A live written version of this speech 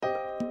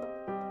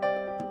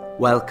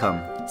Welcome.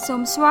 សូ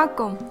មស្វា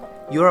គមន៍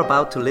You're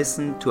about to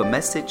listen to a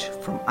message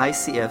from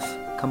ICF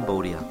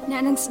Cambodia. អ្ន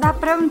កនឹងស្ដាប់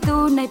ព្រះបន្ទូ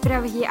លនៃព្រះ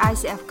វិហារ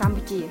ICF កម្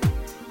ពុជា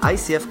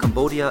ICF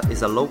Cambodia is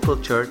a local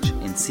church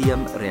in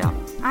Siem Reap.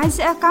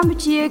 ICF កម្ពុ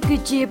ជាគឺ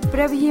ជាព្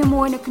រះវិហារ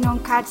មួយនៅក្នុង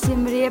ខេត្តសៀ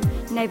មរាប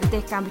នៃប្រទេ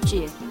សកម្ពុ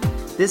ជា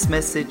This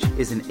message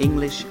is in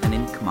English and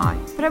in Khmer.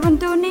 ព្រះបន្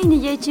ទូលនេះនិ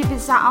យាយជាភា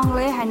សាអង់គ្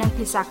លេសហើយនិង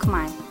ភាសាខ្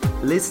មែរ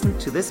Listen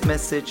to this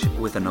message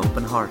with an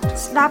open heart.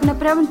 ស្ដាប់នៅ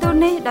ព្រះបន្ទូល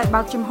នេះដោយ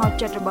បើកចំហ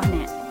ចិត្តរបស់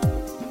អ្នក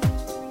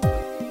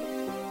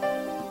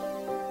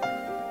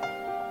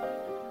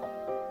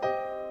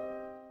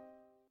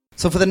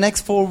So for the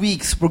next 4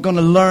 weeks, we're going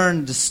to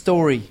learn the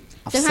story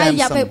of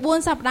Samson.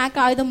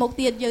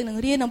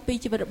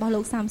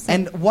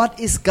 And what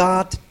is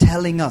God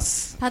telling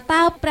us?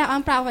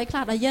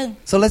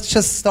 So let's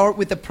just start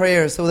with the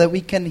prayer so that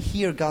we can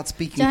hear God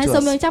speaking to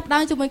us.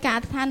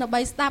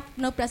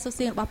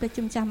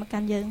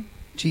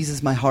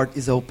 Jesus, my heart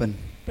is open.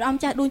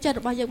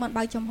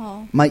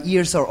 My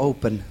ears are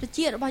open.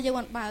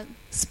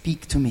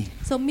 Speak to me.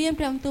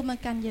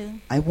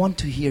 I want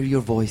to hear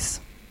your voice.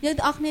 And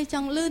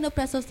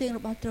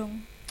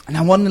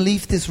I want to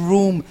leave this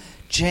room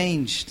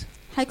changed.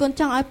 Amen.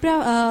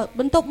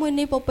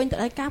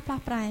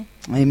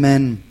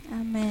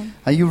 Amen.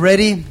 Are you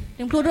ready?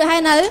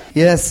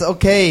 Yes,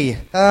 okay.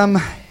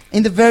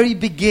 In the very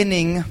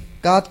beginning,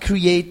 God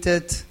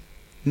created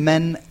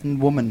men and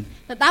women.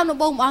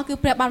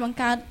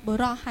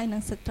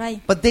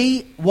 But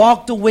they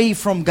walked away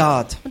from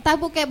God.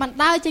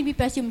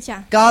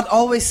 God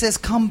always says,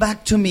 come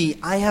back to me.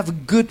 I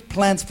have good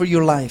plans for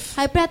your life.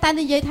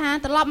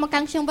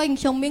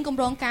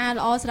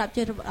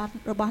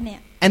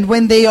 And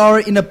when they are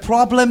in a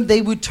problem,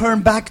 they would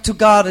turn back to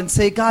God and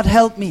say, God,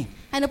 help me.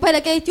 But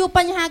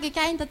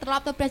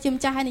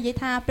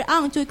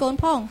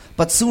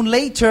soon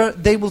later,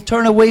 they will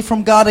turn away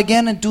from God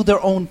again and do their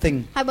own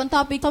thing.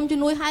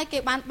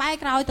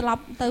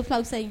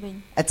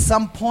 At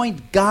some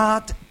point,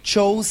 God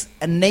chose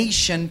a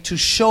nation to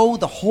show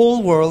the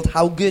whole world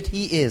how good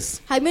He is.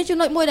 And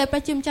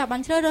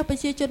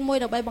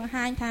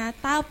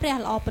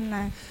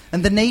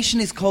the nation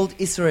is called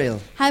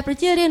Israel.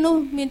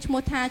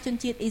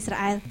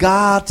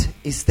 God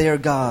is their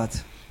God.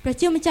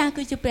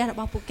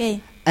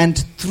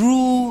 And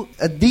through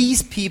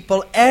these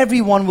people,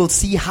 everyone will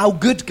see how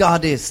good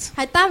God is.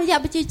 And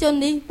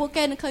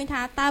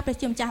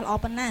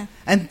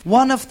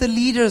one of the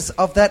leaders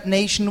of that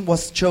nation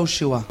was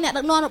Joshua.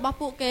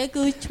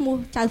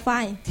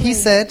 He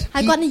said,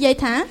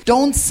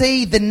 don't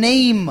say the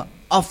name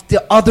of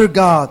the other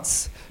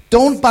gods.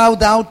 Don't bow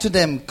down to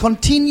them.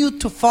 Continue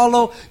to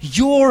follow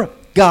your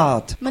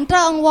God. And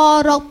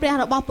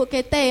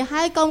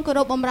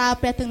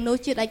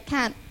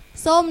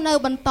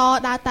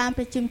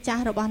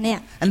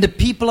the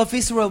people of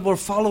Israel were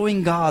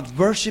following God,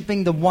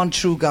 worshipping the one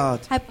true God.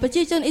 And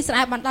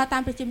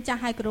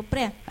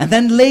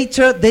then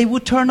later they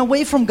would turn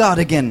away from God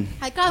again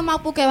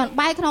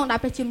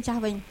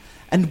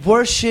and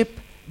worship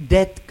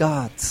dead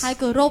gods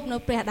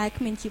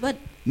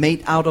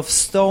made out of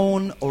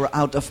stone or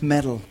out of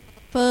metal.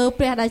 And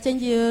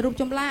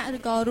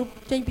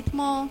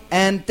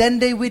then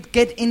they would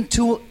get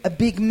into a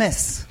big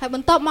mess.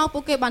 And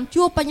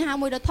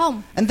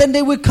then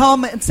they would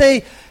come and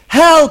say,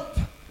 help!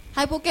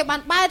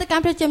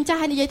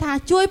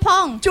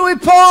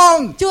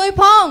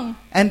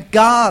 And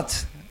God,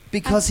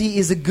 because He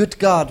is a good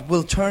God,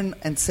 will turn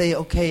and say,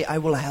 okay, I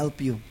will help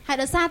you.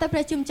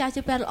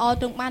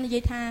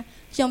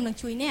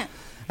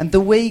 And the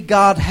way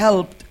God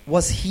helped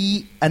was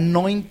He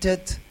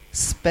anointed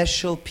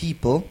special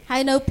people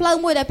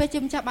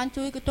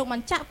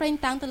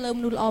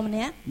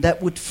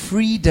that would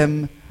free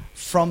them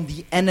from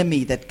the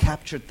enemy that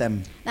captured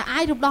them.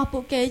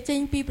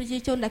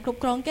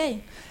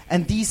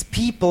 And these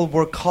people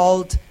were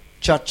called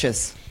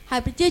judges.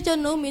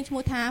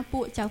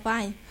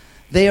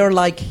 They are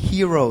like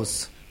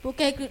heroes.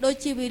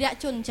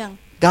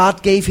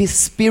 God gave His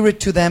Spirit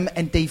to them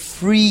and they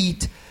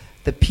freed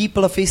the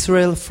people of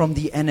Israel from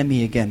the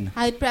enemy again.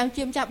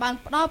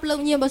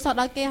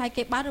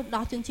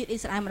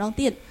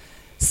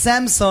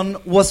 Samson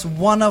was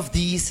one of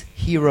these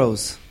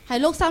heroes.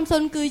 It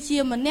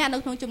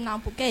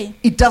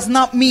does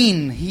not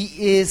mean he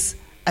is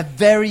a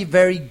very,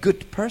 very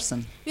good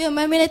person.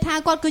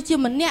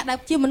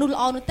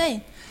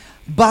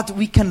 But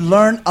we can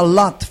learn a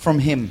lot from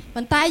him.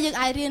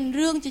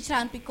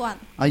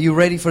 Are you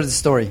ready for the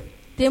story?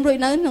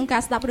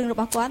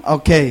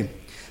 Okay.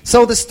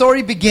 So the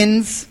story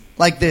begins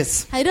like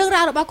this. Again,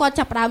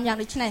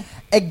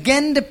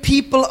 the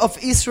people of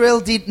Israel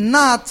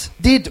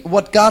did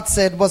what God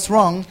said was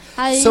wrong.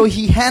 So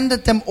He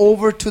handed them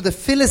over to the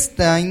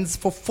Philistines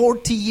for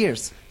 40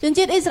 years. ជន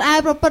ជាតិអ៊ីស្រាអែល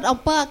ប្រព្រឹត្តអំ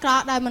ពើអាក្រ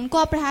ក់ដែលមិន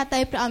គាប់ព្រះហត្ថី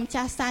ព្រះអង្គម្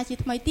ចាស់សាជា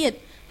ថ្មីទៀត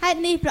ហេតុ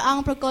នេះព្រះអ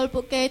ង្គប្រគល់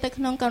ពួកគេទៅ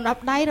ក្នុងកណ្ដា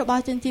ប់ដៃរប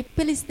ស់ជនជាតិហ្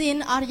វីលីស្ទីន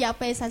អស់រយៈ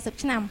ពេល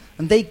40ឆ្នាំ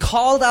And they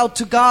called out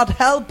to God,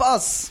 help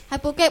us. ហើយ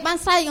ពួកគេបាន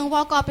ស្រែកអង្វ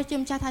រដល់ព្រះជា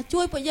ម្ចាស់ថា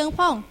ជួយពួកយើង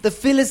ផង The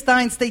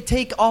Philistines, they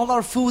take all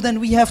our food and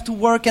we have to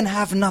work and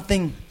have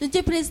nothing. ជន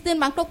ជាតិហ្វីលីស្ទីន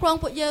បានគ្រប់គ្រង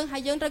ពួកយើងហើ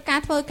យយើងត្រូវការ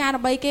ធ្វើការដើ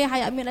ម្បីគេហើ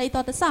យអត់មានអីត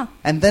ទៅសោះ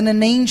And then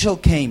an angel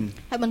came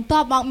ហើយបន្ទា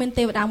ប់មកមាន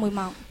ទេវតាមួយ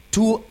មក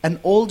to an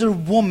older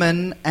woman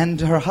and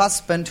her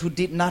husband who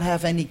did not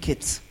have any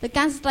kids. ទៅ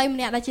កាន់ស្ត្រីម្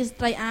នាក់ដែលជាស្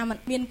ត្រីអាមិន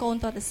មានកូន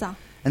តទៅសោះ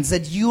And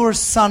said, your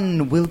son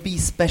will be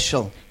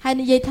special. ហើយ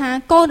និយាយថា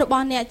កូនរប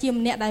ស់អ្នកជា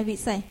ម្នាក់ដែលវិ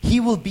សេស He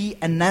will be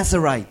a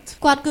Nazarite.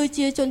 គាត់គឺ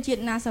ជាជនជា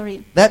តិណាសារីត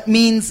That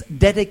means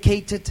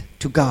dedicated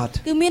to God.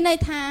 គឺមានន័យ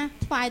ថា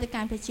ថ្វាយទៅ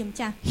កាន់ព្រះជាម្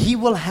ចាស់ He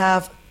will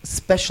have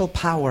special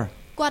power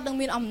គាត់នឹង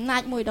មានអំណា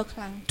ចមួយដ៏ខ្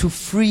លាំង to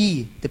free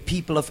the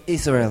people of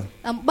Israel.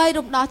 ដើម្បី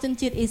រំដោះជន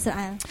ជាតិអ៊ីស្រា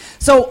អែល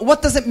So what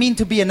does it mean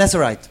to be a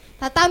Nazarite?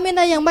 ថាតើមាន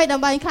ន័យយ៉ាងម៉េចដើ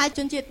ម្បីខ្លាចជ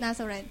នជាតិណា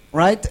សារ៉េត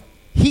Right?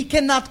 He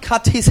cannot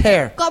cut his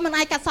hair. គាត់មិន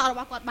អាចកាត់សក់រ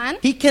បស់គាត់បាន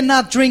He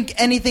cannot drink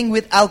anything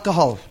with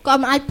alcohol. គាត់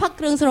មិនអាចផឹក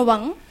គ្រឿងស្រវឹ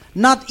ង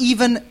Not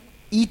even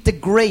eat the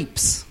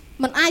grapes.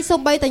 មិនអាចសូ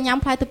ម្បីតែញ៉ាំ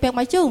ផ្លែទំពាំង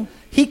បាយជូរ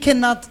He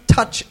cannot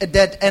touch a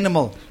dead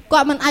animal.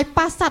 គាត់មិនអាច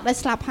ប៉ះសត្វដែល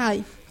ស្លាប់ហើយ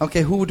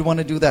Okay, who would want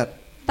to do that?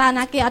 តើ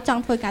ណាគេអត់ច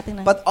ង់ធ្វើការទាំង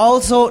នោះ But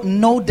also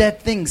no dead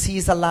things he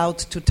is allowed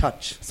to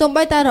touch. សូម្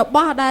បីតែរប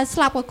ស់ដែលស្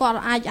លាប់ក៏គាត់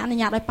អាចអនុ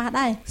ញ្ញាតឲ្យប៉ះ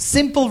ដែរ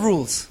Simple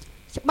rules.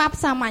 ច្បាប់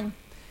សាមញ្ញ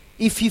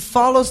If he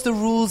follows the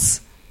rules,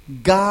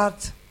 God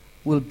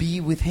will be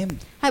with him.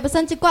 ហើយបើ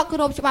សិនជាគាត់គោ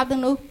រពច្បាប់ទាំ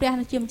ងនោះព្រះ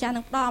ជាម្ចាស់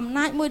នឹងផ្ដល់អំ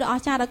ណាចមួយដ៏អ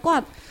ស្ចារ្យដល់គា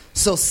ត់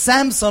So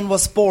Samson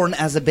was born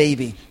as a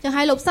baby. ចឹង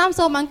ហើយលោកសាម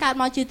សូនបានកើត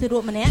មកជាទារ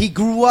កម្នាក់ He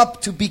grew up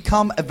to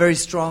become a very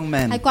strong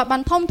ហើយ man. គាត់បា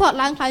នធំធាត់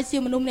ឡើងក្លាយជា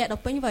មនុស្សម្នាក់ដ៏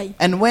ពេញវ័យ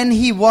And when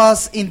he was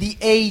in the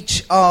age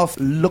of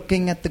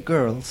looking at the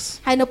girls,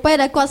 ហើយនៅពេល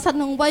ដែលគាត់ស្ថិត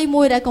ក្នុងវ័យ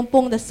មួយដែលកំពុ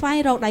ងតែស្វែង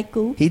រកដៃ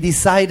គូ he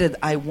decided,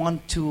 I want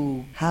to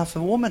have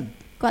a woman.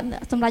 គាត់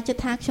សម្រេចចិត្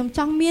តថាខ្ញុំច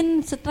ង់មាន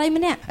ស្ត្រី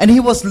ម្នាក់ And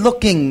he was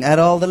looking at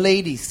all the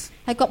ladies.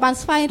 ហើយគាត់បាន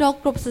ស្វែងរក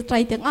គ្រប់ស្ត្រី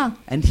ទាំងអស់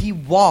And he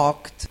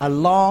walked a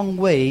long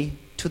way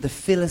to the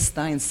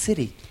Philistine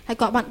city. ហើយ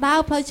គាត់បានដើរ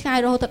ផ្លូវឆ្ងាយ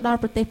រហូតទៅដល់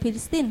ប្រទេសហ្វី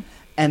លីស្ទីន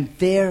And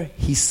there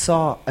he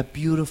saw a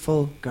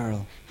beautiful girl.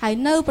 ហើយ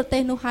នៅប្រទេ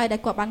សនោះហើយដែល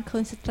គាត់បានឃើ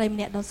ញស្ត្រីម្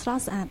នាក់ដ៏ស្រ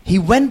ស់ស្អាត He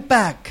went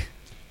back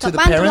គាត់ to the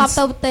បានត្រឡប់ parents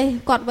ទៅប្រទេស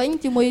គាត់វិញ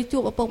ជាមួយជួ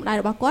បឪពុកម្ដាយ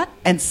របស់គាត់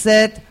and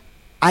said,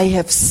 I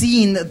have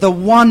seen the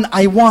one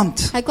I want.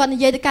 ហើយគាត់និ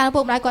យាយទៅកាន់ឪ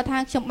ពុកម្ដាយគាត់ថា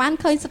ខ្ញុំបាន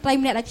ឃើញស្ត្រី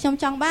ម្នាក់ដែលខ្ញុំ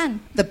ចង់បាន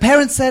The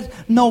parents said,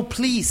 no,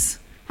 please.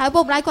 ហើយឪ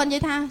ពុកម្ដាយគាត់និយា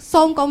យថា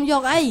សូមកុំយ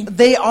កអី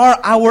They are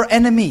our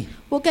enemy.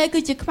 ពួកគេគឺ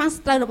ជាខ្មាំងស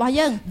ត្រូវរបស់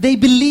យើង They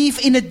believe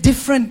in a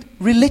different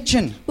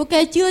religion. ពួកគេ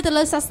ជឿទៅ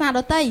លើសាសនាដ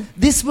ទៃ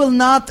This will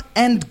not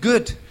end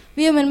good.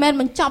 វាមិនមែន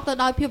បញ្ចប់ទៅ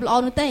ដោយភាពល្អ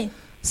នោះទេ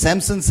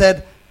Samson said,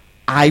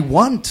 I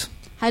want.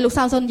 ហើយលោក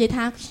សាមសូននិយាយ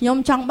ថាខ្ញុំ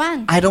ចង់បាន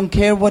I don't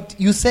care what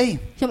you say.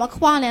 ខ្ញុំអត់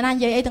ខ្វល់អ្នកណានិ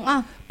យាយអីទាំងអ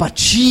ស់ But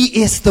she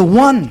is the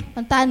one.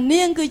 ប៉ុន្តែ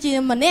នាងគឺជា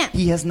ម្នាក់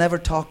He has never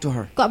talked to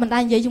her. គាត់មិនដែ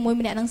លនិយាយជាមួយ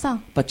ម្នាក់ហ្នឹងសោះ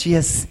But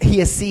he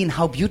has seen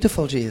how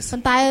beautiful she is. ប៉ុ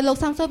ន្តែលោក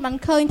សាមសូនបាន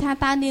ឃើញថា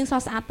តើនាងស្រ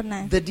ស់ស្អាតប៉ុណ្ណា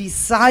The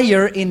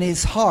desire in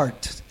his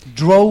heart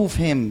drove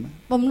him.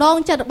 បំណង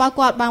ចិត្តរបស់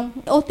គាត់បាន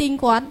អូសទាញ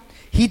គាត់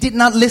He did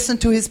not listen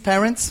to his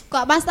parents.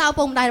 គាត់បានស្ដាប់ឪ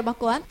ពុកម្ដាយរបស់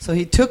គាត់ So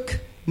he took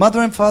mother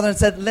and father and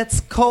said, let's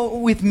go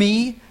with me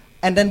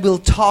and then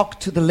we'll talk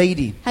to the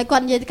lady. ហើយគា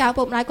ត់និយាយទៅកាន់ឪ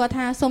ពុកម្ដាយគាត់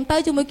ថាសូមទៅ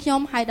ជាមួយខ្ញុំ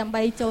ហើយដើម្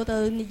បីចូលទៅ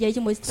និយាយ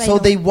ជាមួយស្ត្រី So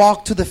they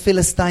walked to the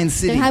Philistine ចឹង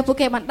city. ហើយពួក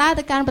គេបានដើរ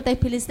ទៅកាន់ប្រទេស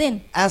ហ្វីលីស្ទីន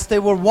As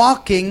they were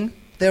walking,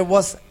 there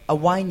was a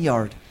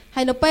vineyard.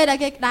 ហើយនៅពេលដែល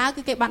គេដើរ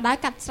គឺគេបានដើរ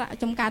កាត់ស្រែ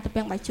ចំការទំ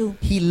ពាំងបាយជូរ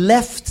He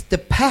left the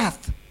path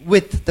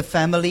with the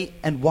family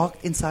and walked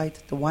inside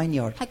the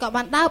vineyard. ហើយគាត់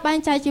បានដើរបែង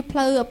ចែកជាផ្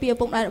លូវពីឪ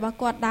ពុកម្ដាយរបស់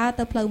គាត់ដើរ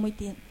ទៅផ្លូវមួយ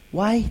ទៀត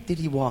Why did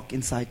he walk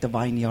inside the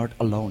vineyard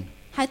alone?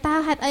 ហើយតើ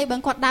ហេតុអីបើ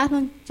គាត់ដើរក្នុ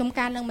ងចំ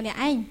ការនឹងម្នាក់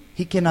ឯង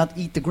He cannot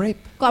eat the grape.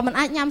 គាត់មិន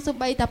អាចញ៉ាំសូ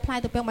ម្បីតែផ្លែ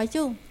ទំពាំងបាយ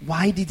ជូរ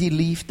Why did he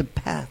leave the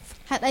path?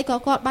 ហេតុអីក៏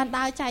គាត់បាន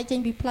ដើរចែកចេញ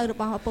ពីផ្លូវរ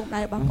បស់ឪពុកម្ដា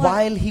យរបស់គាត់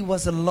While he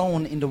was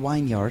alone in the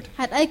vineyard,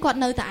 ហេតុអីគាត់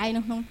នៅតែឯង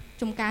នៅក្នុង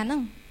ចំការហ្នឹង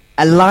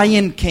a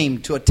lion came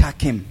to attack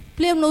him.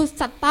 ភ្លាមនោះ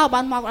សត្វតោ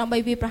បានមកដើម្បី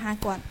វាយប្រហារ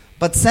គាត់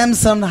But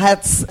Samson had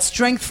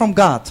strength from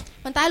God,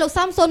 ប៉ុន្តែលោក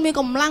សាមសូនមាន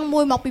កម្លាំង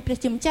មួយមកពីព្រះ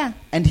ជាម្ចាស់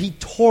and he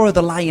tore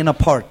the lion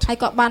apart. ហើយ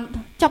គាត់បាន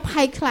ចាប់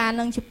ហែកខ្លា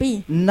នឹងជាពីរ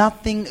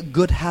Nothing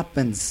good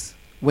happens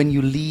when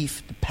you leave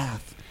the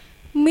path,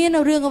 មាន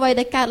រឿងអ្វី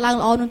ដែលកើតឡើង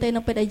ល្អនោះទេ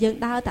នៅពេលដែលយើង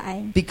ដើរតែឯង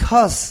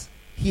because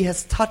he has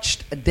touched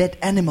a dead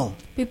animal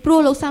ពីព្រោះ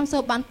លោកសាមសូ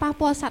នបានប៉ះ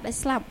ពាល់សត្វដែល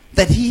ស្លាប់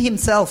that he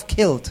himself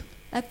killed.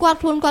 តែគាត់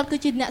ខ្លួនគាត់គឺ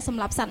ជាអ្នកសម្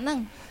លាប់សត្វហ្នឹង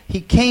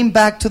He came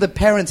back to the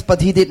parents, but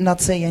he did not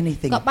say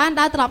anything. គាត់បាន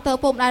ដើរត្រឡប់ទៅឪ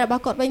ពុកម្ដាយរប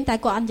ស់គាត់វិញតែ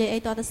គាត់អត់និយាយអី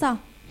តទៅសោះ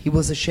He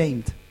was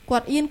ashamed. គា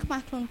ត់អៀនខ្មា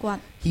ស់ខ្លួនគាត់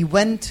He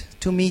went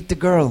to meet the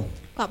girl.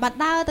 គាត់បាន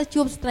ដើរទៅ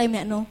ជួបស្ត្រីម្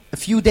នាក់នោះ A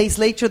few days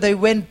later, they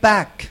went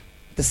back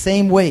the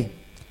same way.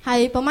 ហើយ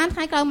ប្រហែលថ្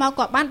ងៃក្រោយមក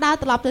គាត់បានដើរ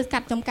ត្រឡប់ទៅកា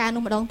ត់ចំការ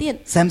នោះម្ដងទៀត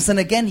Samson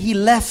again, he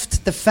left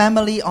the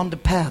family on the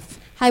path,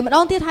 ហើយម្ដ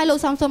ងទៀតហើយលោក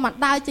សាមសូនបាន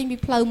ដើរចេញពី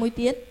ផ្លូវមួយ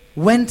ទៀត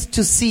went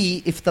to see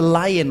if the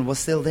lion was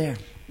still there.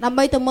 ដើម្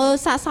បីទៅមើល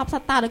សាកសពស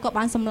ត្វតើដែលគាត់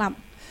បានសម្លាប់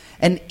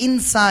And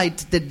inside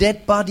the dead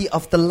body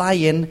of the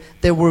lion,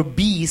 there were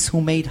bees who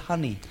made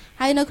honey.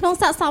 ហើយនៅក្នុង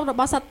សាកសពរ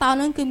បស់សត្វតោ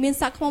នឹងគឺមាន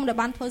សាកឃ្មុំដែល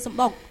បានធ្វើសម្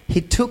បុក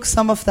He took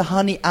some of the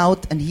honey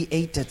out and he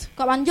ate it.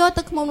 គាត់បានយក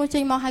ទឹកឃ្មុំនោះចេ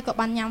ញមកហើយគាត់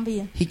បានញ៉ាំវា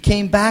He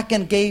came back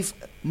and gave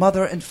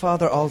mother and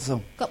father also.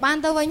 គាត់បាន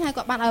ទៅវិញហើយ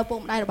គាត់បានឲ្យឪពុក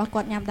ម្ដាយរបស់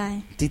គាត់ញ៉ាំដែរ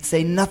Did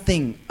say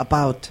nothing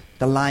about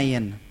the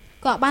lion.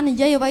 គាត់បាននិ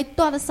យាយអ្វី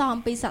ទាល់តែសោះ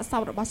អំពីសាកស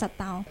ពរបស់សត្វ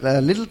តោ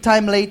A little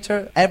time later,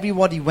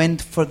 everybody went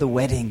for the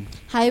wedding.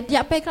 ហើយរ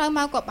យៈពេលក្រោយម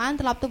កគាត់បាន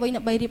ត្រឡប់ទៅវិញ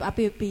ដើម្បីរៀបអា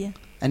ពាហ៍ពិពាហ៍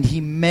And he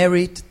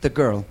married the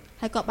girl.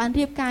 ហើយគាត់បាន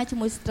រៀបការជា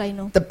មួយស្ត្រី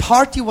នោះ The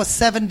party was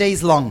 7 days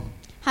long.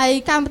 ហើយ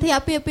កម្មវិធី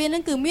អាពាហ៍ពិពាហ៍នឹ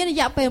ងគឺមានរ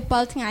យៈពេល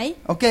7ថ្ងៃ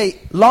Okay,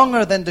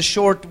 longer than the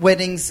short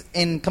weddings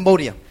in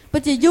Cambodia. ពិ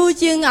តជាយូរ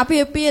ជាងអាពា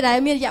ហ៍ពិពាហ៍ដែល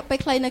មានរយៈពេល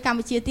ខ្លីនៅកម្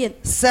ពុជាទៀត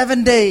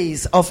 7 days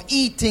of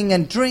eating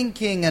and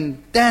drinking and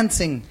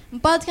dancing.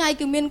 7ថ្ងៃ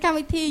គឺមានកម្ម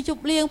វិធីជ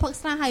ប់លៀងផឹក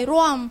ស្រាហើយ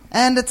រាំ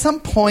And at some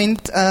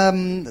point,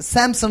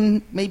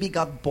 Samson maybe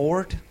got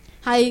bored.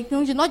 ហើយក្នុ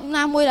ងចំណុច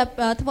ណាមួយដែ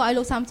លធ្វើឲ្យ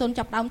លោកសាមសុន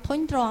ចាប់ដើមធុញ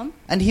ទ្រាំ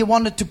And he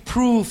wanted to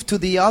prove to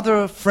the other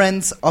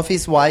friends of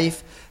his wife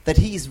that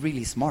he is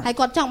really smart. ហើយ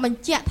គាត់ចង់បញ្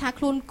ជាក់ថា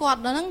ខ្លួនគាត់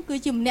ហ្នឹងគឺ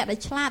ជាម្នាក់ដែល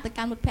ឆ្លាតទៅ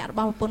កាន់មិត្តភក្តិរ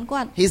បស់ប្រពន្ធ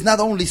គាត់ He's not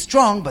only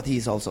strong, but he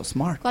is also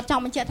smart. គាត់ច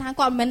ង់បញ្ជាក់ថា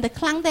គាត់មិនមែនតែ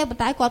ខ្លាំងទេប៉ុ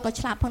ន្តែគាត់ក៏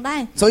ឆ្លាតផងដែ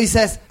រ So he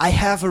says, I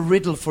have a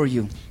riddle for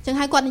you. ចឹង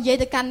ហើយគាត់និយាយ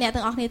ទៅកាន់អ្នក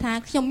ទាំងអស់គ្នាថា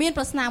ខ្ញុំមាន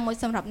ប្រស្នាមួយ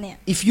សម្រាប់អ្នក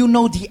If you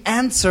know the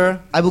answer,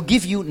 I will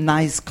give you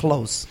nice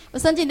clothes. បើ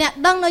សិនជាអ្នក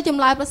ដឹងនៅច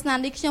ម្លើយប្រស្នា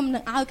នេះខ្ញុំនឹ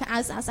ងឲ្យខោអា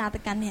វស្អាតៗទៅ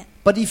កាន់អ្នក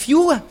But if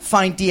you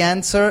find the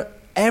answer,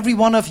 every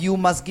one of you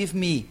must give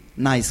me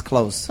nice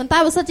clothes. ប៉ុន្តែ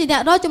បើសិនជាអ្ន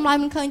ករកចម្លើយ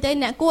មិនឃើញទេ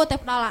អ្នកគួរតែ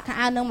ផ្ដល់ខោ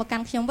អាវនឹងមកកា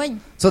ន់ខ្ញុំវិញ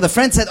So the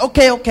friend said,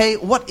 okay,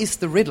 what is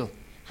the riddle?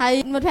 ហើយ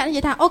មិត្តភក្តិនិ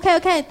យាយថាអូខេ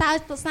តើ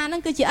ប្រស្នាហ្នឹ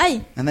ងគឺជាអី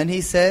And then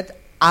he said,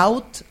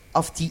 out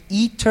of the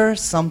eater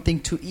something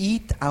to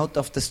eat, out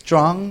of the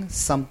strong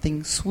something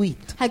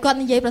sweet. ហើយគាត់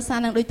និយាយប្រស្នា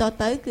ហ្នឹងដូចត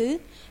ទៅគឺ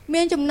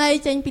មានចំណី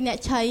ចេញពីអ្នក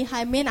ឆីហើ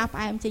យមានអាផ្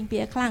អែមចេញពី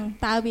ខ្លាំង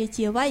តើវា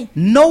ជាអ្វី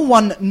No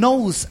one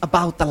knows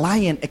about the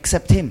lion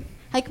except him.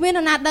 ហើយគ្មានន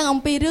រណាដឹងអំ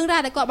ពីរឿងរ៉ា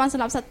វដែលគាត់បានស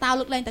ម្លាប់សត្វតោ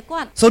លើកលែងតែ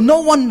គាត់ So no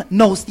one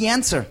knows the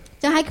answer.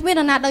 ចឹងហើយគ្មាន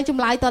នរណាដឹងច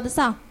ម្លើយតទៅ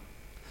សោះ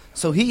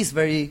So he is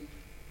very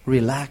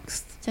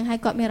relaxed. ចឹងហើយ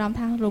គាត់មានអារម្មណ៍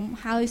ថារំ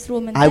ហើយស្រួល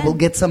មែន I will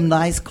get some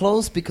nice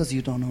clothes because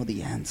you don't know the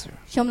answer.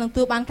 ខ្ញុំនឹងទ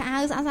ទួលបានខោអា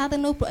វស្អាតៗទៅ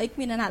នោះព្រោះអីគ្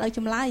មាននរណាដឹងច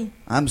ម្លើយ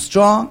I'm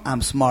strong,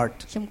 I'm smart.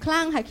 ខ្ញុំខ្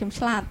លាំងហើយខ្ញុំ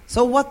ឆ្លាត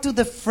So what do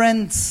the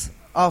friends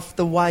of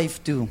the wife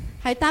do?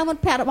 ហើយតើមិត្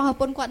តភក្តិរបស់ប្រ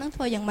ពន្ធគាត់នឹង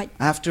ធ្វើយ៉ាងម៉េច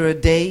After a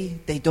day,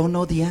 they don't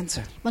know the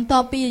answer. បន្ទា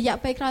ប់ពីរយៈ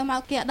ពេលក្រោយម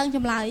កគេអត់ដឹងច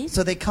ម្លើយ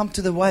So they come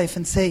to the wife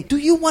and say, do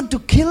you want to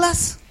kill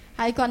us?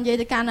 ហើយគាត់និយាយ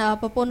ទៅកាន់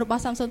ប្រពន្ធរប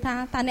ស់សាមសុនថា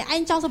តើអ្នកឯ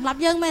ងចង់សម្លាប់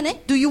យើងមែនទេ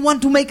Do you want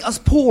to make us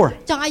poor?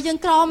 ចង់ឲ្យយើង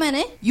ក្រមែន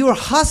ទេ Your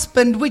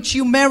husband, which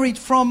you married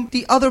from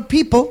the other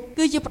people,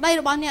 គឺជាប្តី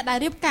របស់អ្នកដែល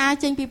រៀបការ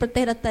ចេញពីប្រ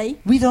ទេសដទៃ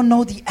we don't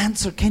know the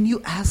answer. Can you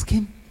ask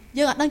him?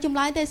 យើងអត់ដឹងចម្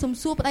លើយទេសុំ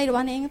សួរប្តីរប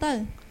ស់អ្នកឯងទៅ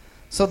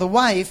So the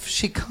wife,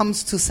 she comes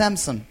to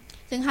Samson.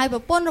 ចឹងហើយប្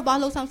រពន្ធរបស់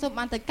លោកសាមសុន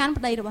បានទៅកាន់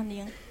ប្តីរបស់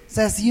នាង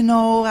Says, you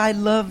know, I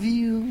love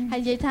you. ហើ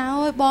យនិយាយថា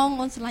អូយបង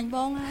អូនស្រឡាញ់ប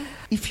ងហើយ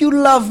If you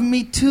love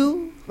me too,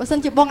 បើសិន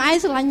ជាបងឯង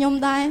ស្រឡាញ់ខ្ញុំ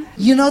ដែរ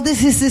you know, this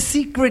is a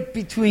secret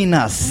between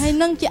us. ហើយ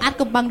នឹងជាអាច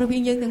កំបាំងរវា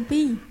ងយើងទាំង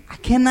ពីរ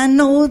Can I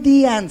know the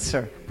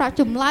answer? ប្រាប់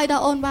ចម្លើយដ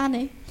ល់អូនបាន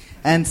ទេ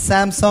And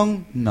Samson,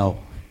 no.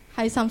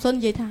 ហើយសាមសុន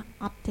និយាយថា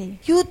អត់ទេ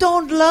You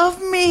don't love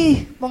me.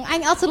 បងឯ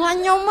ងអត់ស្រឡាញ់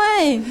ខ្ញុំទេ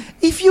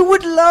If you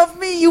would love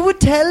me, you would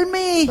tell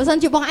me. បើសិន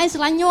ជាបងឯងស្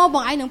រឡាញ់ខ្ញុំប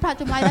ងឯងនឹងប្រាប់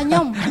ចម្លើយដល់ខ្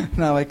ញុំ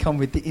Now I come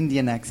with the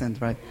Indian accent,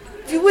 right?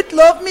 If you would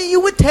love me, you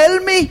would tell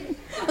me.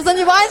 បើសិន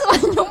ជាបងឯងស្រឡា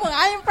ញ់ខ្ញុំបង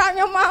ឯងប្រាប់ខ្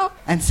ញុំមក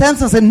And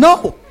Samson said, no.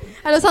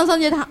 ហើយលោកសាមសុន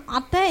និយាយថាអ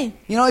ត់ទេ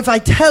You know, if I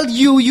tell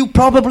you, you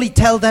probably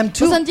tell them បើ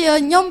too. សិនជា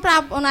ខ្ញុំប្រា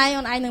ប់អូនឯង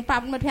នឹងប្រា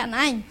ប់មិត្តភក្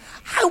តិឯង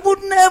I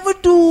would never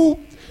do.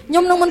 ខ្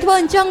ញុំនឹងមិនធ្វើ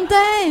អញ្ចឹង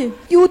ទេ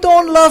You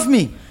don't love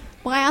me.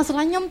 បងឯងអត់ស្រ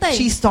ឡាញ់ខ្ញុំទេ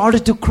She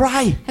started to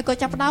cry. ហើយក៏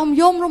ចាប់ផ្ដើម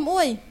យំរំ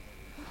អួយ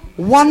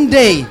One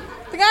day,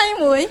 ថ្ងៃ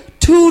មួយ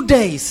 2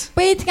 days,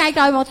 2ថ្ងៃ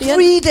ក្រោយមកទៀត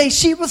 3 days.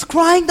 She was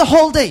crying the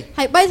whole day.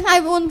 ហើយ3ថ្ងៃ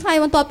4ថ្ងៃ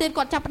បន្ទាប់ទៀត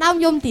គាត់ចាប់ផ្ដើម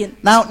យំទៀត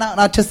Now,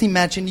 just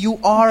imagine you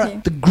are Okay.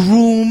 the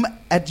groom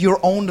at your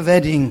own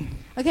wedding.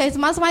 អូខេ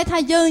ស្មើថា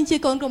យើងជា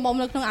កូនក្រមុំ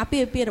នៅក្នុងអាពា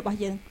ហ៍ពិពាហ៍របស់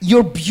យើង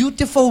Your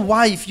beautiful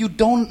wife, you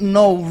don't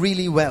know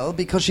really well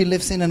because she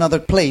lives in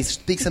another place,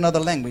 speaks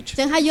another language.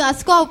 ចឹងហើយយើងអាច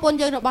ស្គាល់ប្រពន្ធ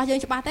យើងរបស់យើង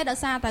ច្បាស់ទេដោយ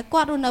សារតែ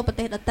គាត់រស់នៅប្រ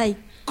ទេសដទៃ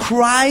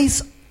Cries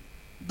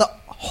the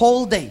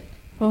whole day.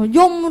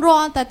 យំរា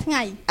ល់តែថ្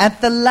ងៃ At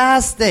the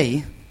last day,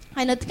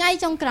 ហើយនៅថ្ងៃ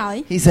ចុងក្រោយ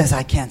he says,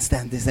 I can't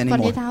stand this គាត់និយា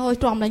anymore. យថាអូយ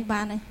ទ្រាំលែង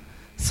បានហើយ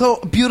So,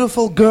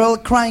 beautiful girl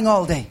crying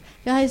all day.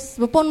 ហើយ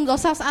ប្រពន្ធដ៏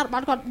ស្អាតបា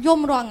នគាត់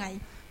យំរាល់ថ្ងៃ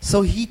So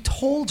he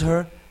told her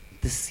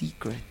the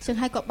secret ចឹង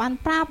ហើយគាត់បាន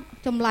ប្រាប់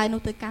ចម្លើយ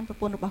នោះទៅកាន់ប្រ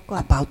ពន្ធរបស់គាត់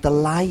about the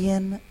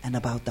lion and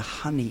about the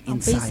honey អំ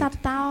ពីសត្ inside. វ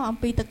តោអំ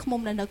ពីទឹកឃ្មុំ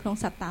ដែលនៅក្នុង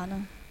សត្វតោ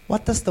នោះ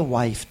What does the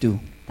wife do?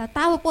 តើ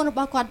ប្រពន្ធរប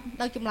ស់គាត់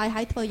ដឹងចម្លើយ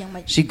ហើយធ្វើយ៉ាង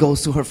ម៉េច She goes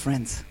to her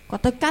friends. គា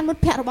ត់ទៅកាន់មិត្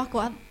តភក្តិរបស់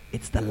គាត់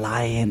It's the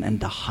lion and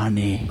the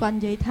honey. គាត់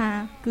និយាយថា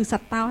គឺស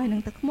ត្វតោហើយនឹ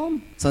ងទឹកឃ្មុំ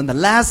So in the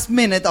last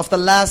minute of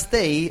the last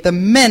day, the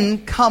men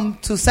come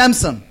to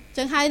Samson.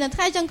 ចឹងហើយនៅថ្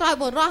ងៃចុងក្រោយ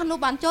បុរសនោះ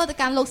បានចូលទៅ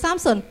កាន់លោកសាម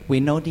សុន We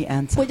know the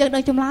answer. ពួកយើងដឹ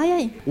ងចម្លើយ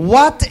ហើយ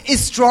What is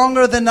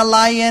stronger than a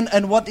lion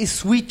and what is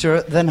sweeter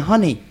than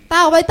honey?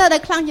 តើអ្វីទៅដែ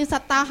លខ្លាំងជាងស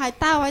ត្វតើហើយ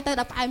តើអ្វីទៅ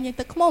ដែលផ្អែមជាង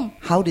ទឹកឃ្មុំ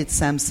How did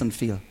Samson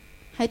feel?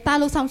 ហើយតើ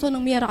លោកសាមសុននឹ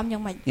ងមានអារម្មណ៍យ៉ា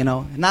ងម៉េច You know,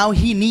 now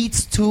he needs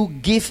to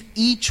give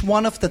each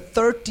one of the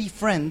 30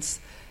 friends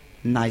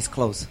nice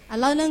clothes. ឥ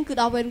ឡូវហ្នឹងគឺ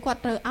ដល់វេនគាត់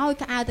ត្រូវឲ្យ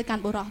ខោអាវទៅកា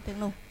ន់បុរសទាំង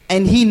នោះ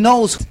And he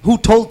knows who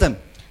told them.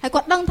 ហើយ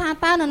គាត់ដឹងថា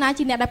តើនរណា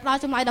ជាអ្នកដែលផ្ដល់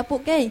ចម្លើយដល់ពួ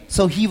កគេ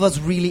So he was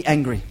really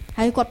angry.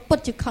 ហើយគាត់ពិត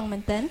ជាខឹងមែ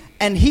នទែន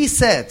And he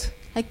said,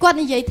 ហើយគាត់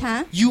និយាយថា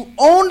You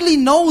only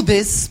know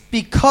this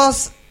because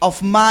of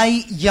my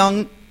young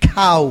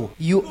cow.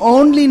 You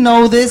only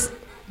know this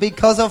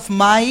because of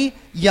my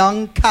young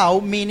cow,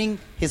 meaning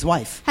his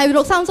wife. ហើយ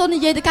លោកសាមសុន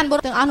និយាយទៅកាន់បុរ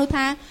សទាំងអស់នោះ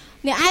ថា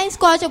អ្នកឯង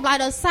ស្គាល់ចម្លើយ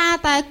ដោយសារ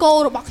តែគោ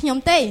របស់ខ្ញុំ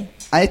ទេ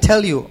I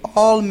tell you,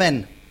 all men,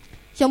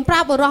 ខ្ញុំប្រា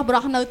ប់បុរ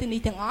សនៅទីនេះ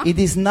ទាំងអស់ it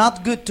is not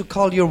good to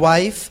call your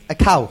wife a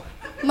cow.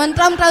 មិន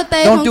ត្រឹមត្រូវ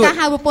ទេក្នុងការ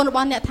ហៅប្រពន្ធរប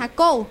ស់អ្នកថា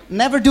គោ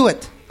Never do it.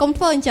 កុំ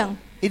ធ្វើអញ្ចឹង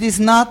It is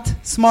not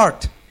smart.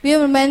 វា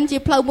មិនមែនជា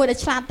ផ្លូវមួយដែល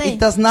ឆ្លាតទេ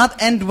It does not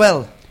end well.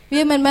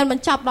 វាមិនមែនប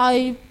ញ្ចប់ដោយ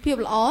ភាព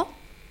ល្អ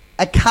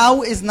A cow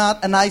is not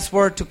a nice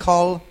word to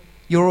call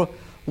your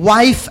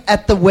wife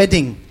at the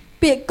wedding.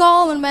 ពាក្យគោ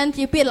មិនមែន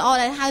ជាពាក្យល្អ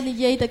ដែលហៅនិ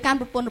យាយទៅកាន់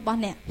ប្រពន្ធរបស់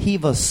អ្នក He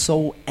was so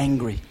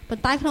angry. ប៉ុ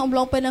ន្តែក្នុងអំ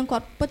ឡុងពេលហ្នឹងគា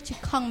ត់ពិតជា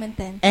ខឹងមែន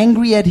ទែន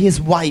Angry at his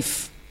wife.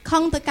 ខឹ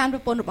ងទៅកាន់ប្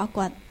រពន្ធរបស់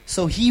គាត់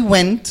So he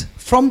went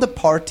from the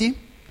party,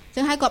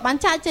 ចឹងហើយគាត់បាន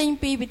ចាកចេញ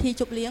ពីពិធី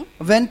ជប់លៀង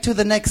went to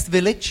the next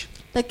village.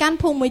 ទៅកាន់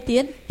ភូមិមួយទៀ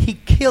ត He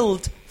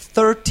killed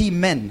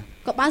 30 men,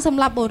 គាត់បានសម្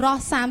លាប់បុរ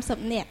ស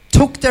30នាក់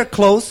took their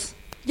clothes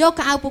យក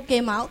កៅអៅពួកគេ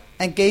មក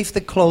and gave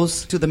the clothes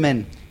to the men.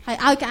 ហើយ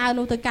ឲ្យកៅអៅ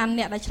នោះទៅកាន់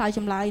អ្នកដែលឆ្លើយច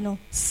ម្លើយនោះ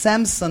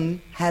Samson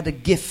had a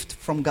gift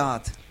from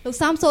God. លោក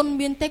សាមសុន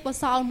មានទេពកោ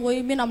សល្យមួយ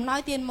មានអំណោយ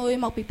ទានមួយ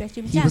មកពីព្រះ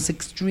ជាម្ He ចាស់ was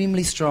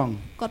extremely strong,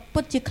 គាត់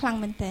ពិតជាខ្លាំង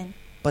មែនទែន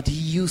but he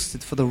used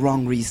it for the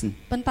wrong reason.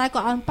 ប៉ុន្តែគា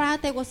ត់បានប្រើ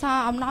ទេពកោសល្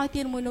យអំណោយ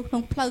ទានមួយនោះក្នុ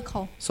ងផ្លូវ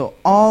ខុស So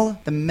all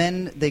the men,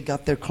 they got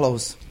their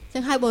clothes. ចឹ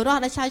ងហើយបុរស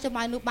ដែលឆ្លើយចម្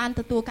លើយនោះបាន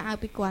ទទួលកៅអៅ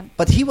ពីគាត់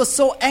But he was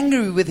so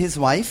angry with his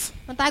wife,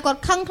 ប៉ុន្តែគាត់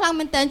ខឹងខ្លាំង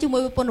មែនទែនជាមួ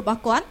យប្រពន្ធរប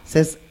ស់គាត់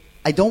says,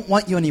 I don't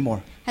want you anymore.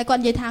 ហើយគាត់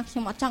និយាយថាខ្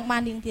ញុំអត់ចង់បា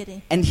ននាងទៀតទេ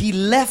And he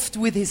left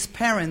with his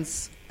parents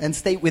and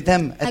stayed with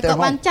them ហើ at យ their គា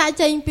ត់បាន home. ចាក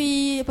ចេញពី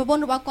ប្រពន្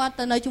ធរបស់គាត់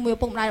ទៅនៅជាមួយឪ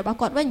ពុកម្ដាយរបស់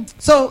គាត់វិញ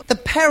So the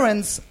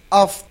parents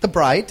of the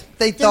bride,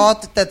 they thought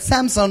that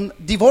Samson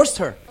divorced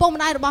her. ឪពុក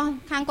ម្ដាយរបស់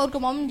ខាងកូនក្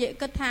រមុំនិយាយ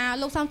គិតថា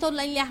លោកសាមសុន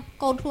លែងលះ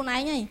កូនខ្លួនឯ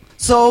ងហើយ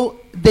So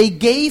they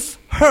gave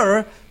her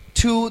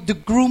to the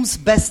groom's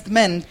best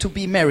men to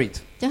be married.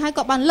 ចឹងហើយ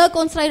គាត់បានលើក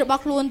កូនស្រីរប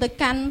ស់ខ្លួនទៅ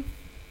កាន់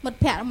មិត្ត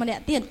ភក្តិម្នា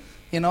ក់ទៀត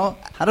You know,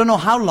 I don't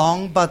know how long,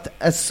 but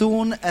as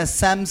soon as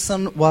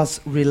Samson was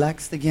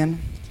relaxed again,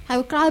 ហើ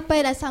យក្រោយពេ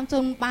លដែលសាមសុ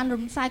នបាន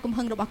រំសាយកំ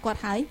ហឹងរបស់គាត់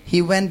ហើយ he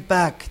went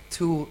back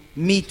to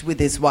meet with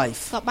his wife.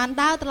 គាត់បាន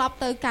ដើរត្រឡប់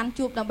ទៅកាន់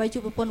ជួបដើម្បីជួ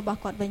បប្រពន្ធរបស់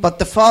គាត់វិញ But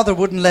the father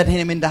wouldn't let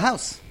him in the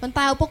house. ប៉ុន្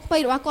តែឪពុកស្រី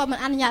របស់គាត់មិន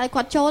អនុញ្ញាតឲ្យ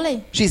គាត់ចូលទេ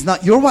She's not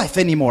your wife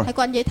anymore. ហើយ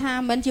គាត់និយាយថា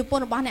មិនជាប្រពន្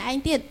ធរបស់អ្នកឯង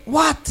ទៀត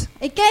What?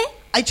 អីគេ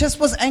I just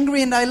was angry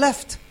and I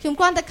left. ខ្ញុំ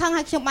គ្រាន់តែខឹង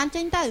ហើយខ្ញុំបាន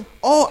ចេញទៅ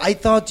Oh, I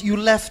thought you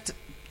left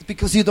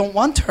because you don't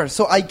want her.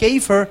 So I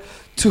gave her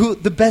to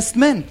the best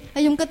men.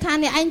 ហើយខ្ញុំគិតថា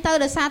អ្នកឯងទៅ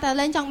ដោយសារតែ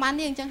លែងចង់បាន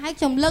នាងអញ្ចឹងហើយ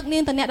ខ្ញុំលើកនា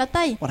ងទៅអ្នកដ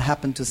ទៃ What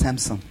happened to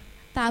Samson?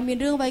 តើមាន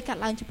រឿងអ្វីកើត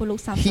ឡើងចំពោះលោក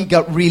សាមសុន He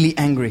got really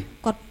angry.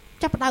 គាត់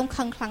ចាប់ផ្ដើម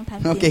ខឹងខ្លាំងថែម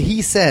ទៀត Okay, he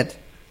said,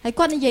 ហើយ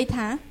គាត់និយាយ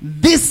ថា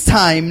This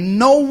time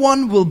no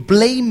one will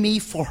blame me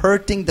for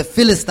hurting the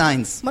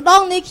Philistines. ម្ដ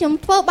ងនេះខ្ញុំ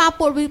ធ្វើបាប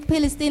ពួកភី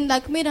លីស្ទីនដែ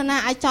លគ្មាននរណា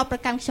អាចចោទប្រ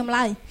កាន់ខ្ញុំ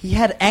ឡើយ He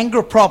had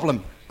anger problem.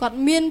 គាត់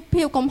មាន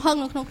ភាពកំហឹង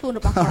នៅក្នុងខ្លួនរ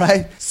បស់ All គាត់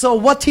right. So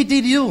what he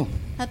did you?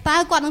 ហើយតើ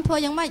គាត់នឹងធ្វើ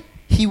យ៉ាងម៉េច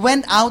He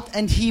went out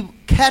and he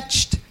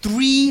catched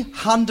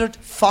 300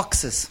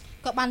 foxes.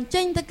 គាត់បាន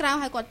ចេញទៅក្រៅ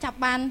ហើយគាត់ចាប់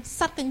បាន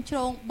សត្វកញ្ជ្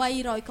រោង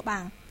300ក្បា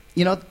ល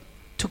You know,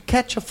 to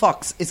catch a fox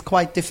is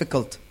quite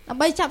difficult. ដើ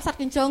ម្បីចាប់សត្វ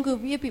កញ្ជ្រោងគឺ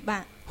វាពិបា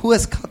ក Who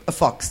has caught a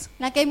fox?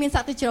 ណាគេមានស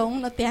ត្វកញ្ជ្រោង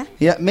នៅផ្ទះ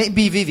Yeah,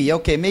 maybe Vivi.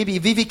 Okay, maybe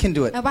Vivi can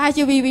do it. ហើយប្រហែល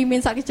ជាវីមា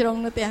នសត្វកញ្ជ្រោង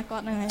នៅផ្ទះគា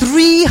ត់ហ្នឹងហើយ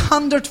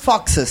 300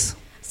 foxes.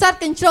 សត្វ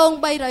កញ្ជ្រោង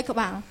300ក្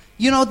បាល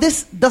You know, this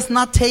does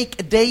not take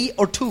a day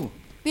or two.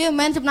 វាមិន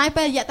មែនចំណាយ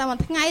ពេលរយៈតែ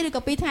1ថ្ងៃឬ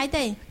ក៏2ថ្ងៃ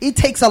ទេ It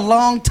takes a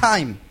long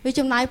time. វា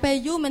ចំណាយពេល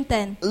យូរមែន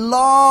ទែន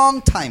Long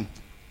time.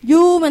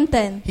 យូរមែន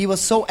ទែន He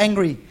was so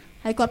angry.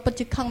 ហើយគាត់ពិត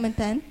ជាខឹងមែន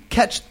ទែន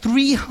Catch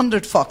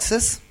 300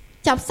 foxes.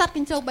 ចាប់សត្វក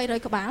ញ្ជ្រោង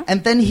300ក្បាល And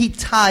then he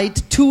tied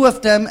 2 of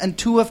them and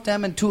 2 of them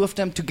and 2 of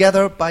them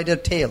together by their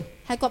tail.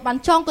 ហើយគាត់បាន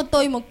ចងកន្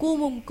ទុយមកគូ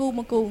ម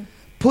កគូ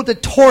Put a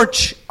torch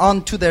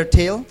onto their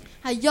tail.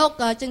 ហើយយក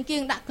ចង្គៀ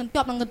ងដាក់កន្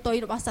ទាប់នឹងកន្ទុយ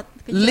របស់សត្វ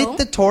កញ្ជ្រោ Lit ង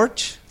the torch.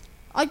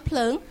 អុជភ្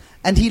លើង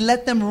And he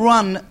let them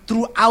run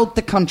throughout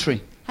the country.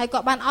 ហើយគា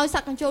ត់បានឲ្យស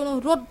ត្វកញ្ជ្រោងនោះ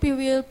រត់ពី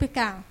វាលពី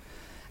កាល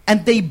And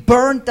they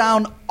burned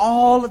down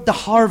all the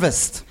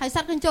harvest. ហើយស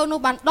ត្វកញ្ជ្រោងនោះ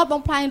បានដុត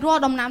បំផ្លាញរា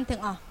ល់ដំណាំទាំ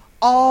ងអស់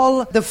All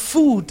the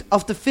food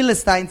of the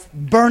Philistines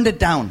burned it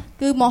down.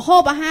 គឺម្ហូ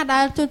បអាហារ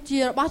ដែលជនជា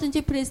តិរបស់ជន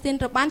ជាតិភីលីស្ទីន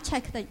ត្រូវបានឆេះ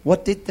ខ្ទេច What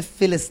did the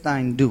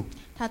Philistine do?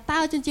 ថាតើ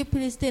ជនជាតិភី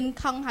លីស្ទីន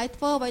ខឹងហើយ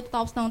ធ្វើអ្វីតប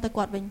ស្នងទៅ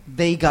គាត់វិញ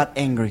They got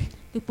angry.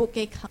 គឺពួក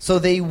គេខឹង So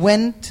they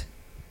went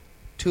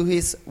to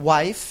his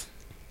wife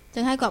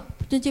ចឹងហើយគាត់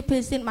ជនជាតិភី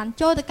លីស្ទីនបាន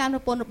ចូលទៅកាន់ប្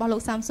រពន្ធរបស់លោ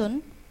កសាមសុន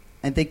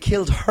And they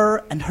killed her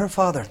and her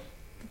father.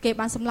 គេ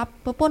បានសម្លាប់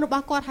ប្រពន្ធរប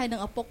ស់គាត់ហើយនិង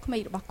ឪពុកក្មេ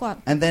ករបស់គាត់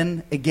And then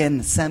again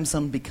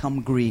Samson become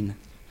green.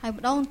 ហើយ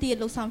ម្ដងទៀត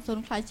លោកសាមសុន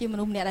ខ្លាចជាម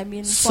នុស្សម្នាក់ដែលមា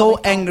ន So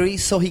angry,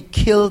 so he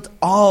killed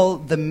all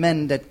the men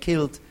that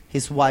killed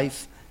his wife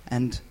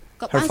and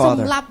her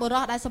father. សម្លាប់បុរ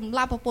សដែលសម្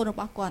លាប់ប្រពន្ធរ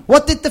បស់គាត់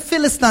What did the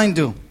Philistine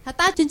do? ថា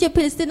តើជនជាតិ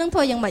ភីលីស្ទីននឹងធ្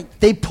វើយ៉ាងម៉េច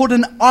They put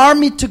an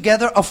army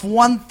together of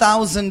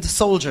 1,000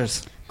 soldiers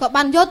គាត់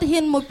បានយកទាហា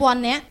ន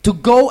 1000 នាក់ to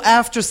go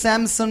after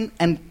Samson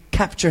and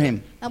capture him.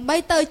 ដើម្បី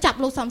ទៅចាប់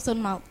លោកសាមសុន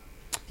មក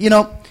You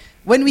know,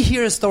 when we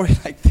hear a story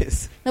like this,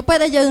 នៅពេល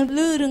ដែលយើងឮ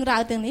រឿងរ៉ា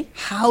វទាំងនេះ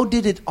how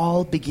did it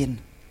all begin?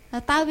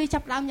 តើវាចា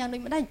ប់ផ្ដើមយ៉ាងដូ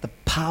ចម្ដេច The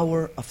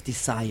power of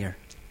desire.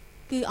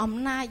 គឺអំ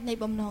ណាចនៃ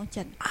បំណង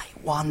ចិត្ត I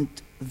want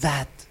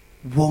that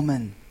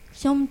woman.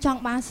 ខ្ញុំចង់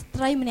បានស្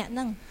ត្រីម្នាក់ហ្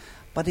នឹង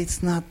But it's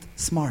not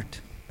smart.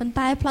 ប៉ុន្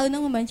តែផ្លូវហ្នឹ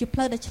ងមិនមែនជាផ្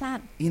លូវដែលឆ្លាត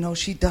You know,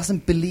 she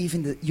doesn't believe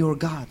in your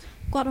God.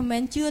 គាត់មិនមែ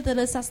នជឿទៅ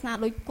លើសាសនា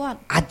ដូចគាត់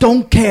I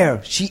don't care.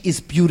 She is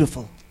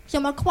beautiful. ខ្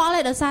ញុំអត់ខ្វល់ទេ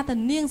ដោយសារតែ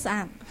នាងស្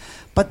អាត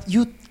But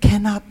you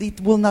cannot, it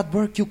will not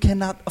work. You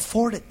cannot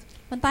afford it.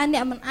 ប៉ុន្តែអ្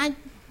នកមិនអាច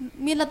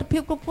មានលទ្ធភា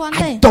ពគ្រប់គ្រាន់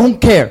ទេ I don't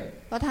care.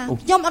 គាត់ថា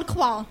ខ្ញុំអត់ខ្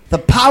វល់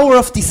The power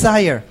of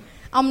desire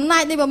អំណា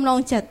ចនៃបំណង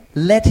ចិត្ត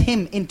led him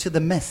into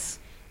the mess.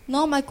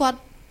 នាំឲ្យគាត់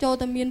ចូល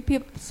ទៅមានភា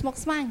ពស្មុគ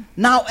ស្មាញ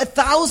Now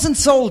 1,000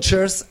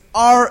 soldiers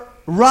are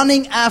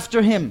running after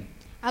him.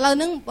 ឥឡូវ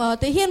ហ្នឹង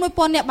ទាហាន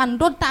 1000 នាក់បាន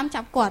រត់តាម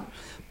ចាប់គាត់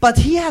But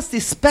he has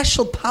this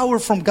special power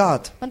from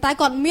God. ប៉ុន្តែ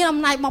គាត់មានអំ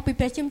ណាចមកពី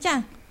ព្រះជាម្ចា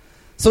ស់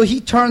So he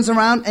turns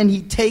around and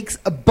he takes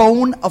a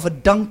bone of a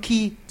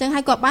donkey ចឹង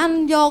ហើយគាត់បាន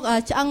យក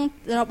ឆ្អឹង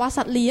របស់ស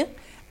ត្វលា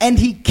and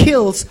he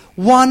kills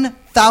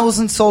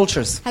 1,000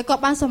 soldiers. ហើយគា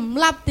ត់បានសម្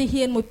លាប់ទា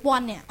ហាន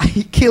 1000 នាក់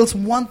He kills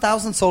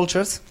 1,000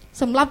 soldiers.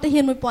 សម្លាប់ទា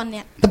ហាន 1000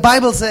 នាក់ The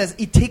Bible says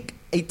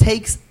it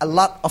takes a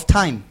lot of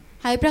time.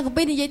 ហើយព្រះគម្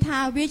ពីរនិយាយថា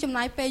វាចំ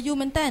ណាយពេលយូរ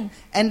មែនទែន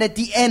And at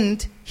the end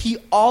he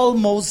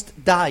almost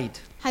died.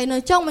 ហើយនៅ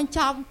ចុងបញ្ច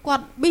ប់គា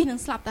ត់ប៊ីសនឹង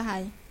ស្លាប់ទៅហើ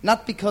យ Not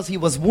because he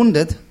was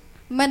wounded,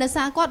 មិនដោយ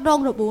សារគាត់រ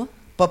ងរបួស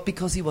but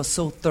because he was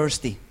so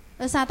thirsty.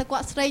 ដោយសារតែគា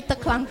ត់ស្រេកទឹក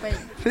ខ្លាំងពេក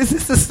This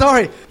is the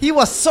story. He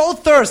was so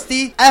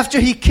thirsty after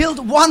he killed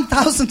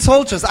 1,000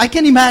 soldiers. I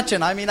can imagine.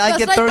 I mean, I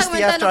get thirsty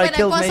after I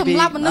killed maybe,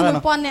 I don't know.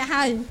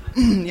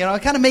 You know,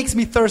 it kind of makes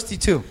me thirsty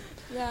too.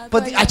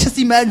 But I just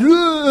imagine,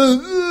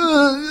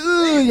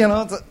 you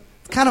know,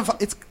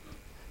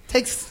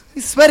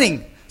 he's sweating.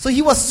 So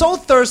he was so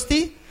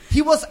thirsty,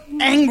 he was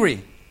angry.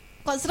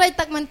 គាត់ស្រេក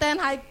ទឹកមែនទែន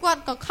ហើយគាត់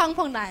ក៏ខឹង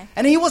ផងដែរ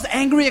And he was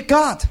angry at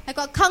God. ហើយ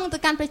គាត់ខឹងទៅ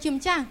កាន់ព្រះជា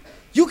ម្ចាស់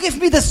You give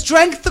me the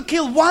strength to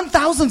kill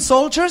 1,000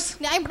 soldiers?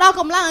 អ្នកឯងផ្ដល់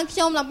កម្លាំងឲ្យខ្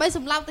ញុំដើម្បីស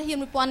ម្លាប់ទាហាន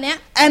 1000 នាក់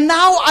And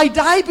now I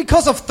die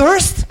because of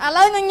thirst? ឥ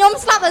ឡូវនឹងខ្ញុំ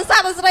ស្លាប់ដោយសារ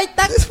តែស្រេក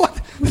ទឹក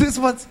This is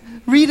what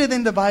read it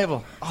in the Bible.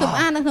 សូម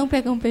អាននៅក្នុងព្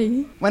រះគម្ពីរ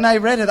When I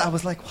read it, I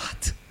was like, what?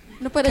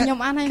 នៅពេលដែលខ្ញុំ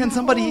អានហើយ Can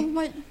somebody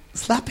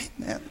slap it?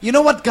 You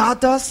know what God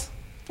does?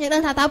 យើងដឹ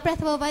ងថាតើព្រះ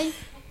ធ្វើអ្វី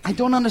I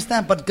don't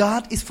understand, but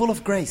God is full of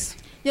grace.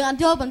 យើងអត់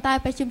យល់ប៉ុន្តែ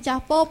ព្រះជាម្ចាស់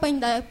ពោពេញ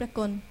ដោយព្រះ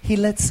គុណ He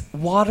lets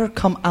water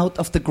come out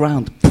of the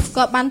ground.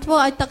 គាត់បានធ្វើ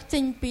ឲ្យទឹកចេ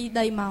ញពី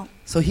ដីមក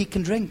So he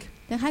can drink.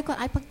 ចឹងហើយគាត់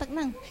អាចផឹកទឹកហ្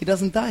នឹង He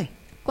doesn't die.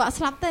 គាត់អត់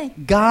ស្លាប់ទេ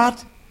God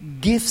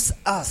gives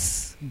us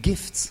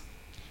gifts.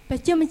 ព្រះ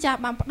ជាម្ចាស់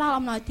បានផ្ដល់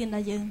អំណោយទានដ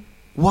ល់យើង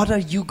What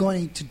are you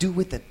going to do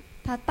with it?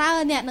 ថាតើ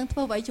អ្នកនឹងធ្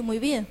វើអ្វីជាមួយ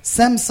វា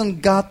Samson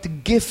got the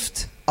gift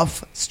of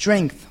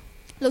strength.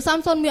 លោកសាម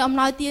សុនមានអំ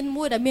ណោយទាន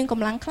មួយដែលមានក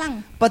ម្លាំងខ្លាំង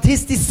But his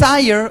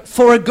desire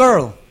for a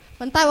girl,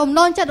 ប៉ុន្តែបំណ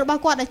ងចិត្តរប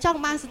ស់គាត់ដែលចង់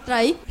បានស្ត្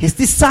រី his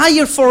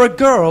desire for a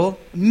girl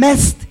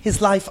messed his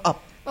life up.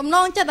 បំណ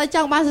ងចិត្តដែលច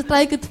ង់បានស្ត្រី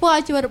គឺធ្វើឲ្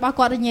យជីវិតរបស់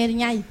គាត់រញ៉េរ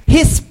ញ៉ៃ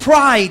His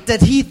pride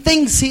that he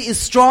thinks he is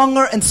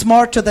stronger and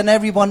smarter than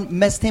everyone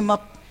messed him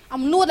up.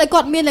 អំនួតដែល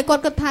គាត់មានដែលគា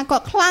ត់គិតថាគា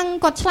ត់ខ្លាំង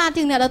គាត់ឆ្លាត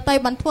ជាងអ្នកដទៃ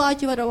បានធ្វើឲ្យ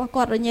ជីវិតរបស់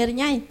គាត់រញ៉េរ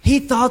ញ៉ៃ He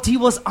thought he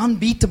was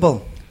unbeatable.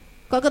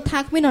 គាត់គិតថា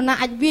គ្មាននរណា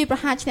អាចវាយប្រ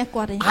ហារឈ្នះ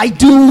គាត់ទេ I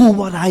do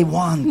what I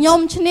want. ខ្ញុំ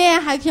ឈ្នះ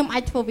ហើយខ្ញុំអា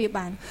ចធ្វើវា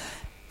បាន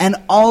And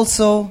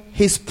also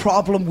his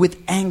problem with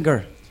anger.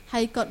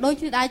 ហើយក៏ដូច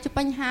ជាដែរជាប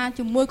ញ្ហា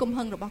ជាមួយកំ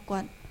ហឹងរបស់គា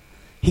ត់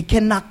He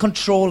cannot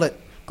control it.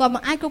 គាត់មិ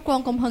នអាចគ្រប់គ្រ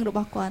ងកំហឹងរប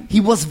ស់គាត់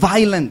He was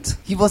violent.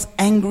 He was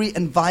angry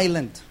and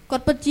violent. គា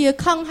ត់ពិតជា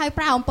ខឹងហើយ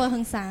ប្រើអំពើហិ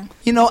ង្សា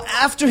You know,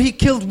 after he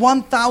killed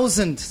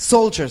 1,000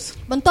 soldiers,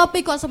 បន្ទាប់ពី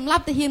គាត់សម្លា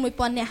ប់ទាហាន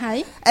 1000 នាក់ហើយ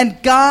and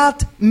God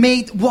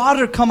made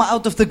water come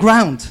out of the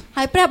ground,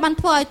 ហើយព្រះបាន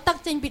ធ្វើឲ្យទឹក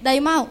ចេញពីដី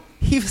មក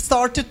he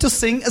started to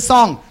sing a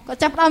song. គាត់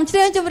ចាប់ផ្ដើមច្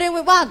រៀងចម្រៀង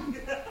មួយបទ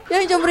យើ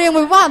ងចម្រៀង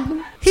មួយបទ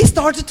He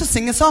started to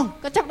sing a song.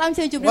 គាត់ចាប់ផ្ដើម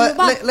ច្រៀងចម្រៀងមួយ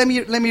បទ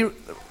Let me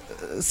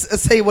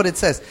say what it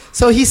says.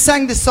 So he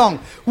sang this song.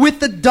 With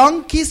the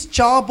donkey's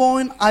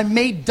jawbone, I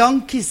made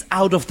donkeys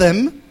out of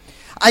them.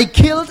 I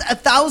killed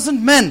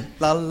 1,000 men.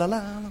 La la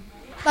la.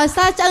 ដោយ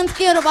សារឆ្អឹងស្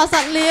គៀរបស់ស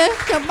ត្វលា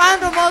ខ្ញុំបាន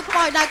ប្រមូលខ្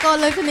មោចដាក់ក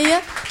លើគ្នា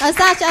ដោយ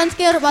សារឆ្អឹងស្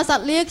គៀរបស់ស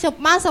ត្វលាខ្ញុំ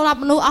បានសម្លាប់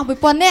មនុស្សអស់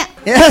 1000 នាក់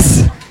Yes,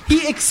 he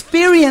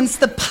experienced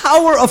the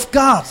power of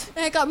God.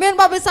 ហើយគាត់មាន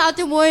បទពិសោធន៍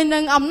ជាមួយនឹ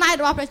ងអំណាច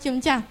របស់ព្រះជា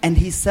ម្ចាស់ And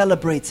he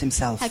celebrates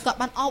himself. ហើយគាត់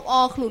បានអបអ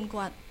រខ្លួន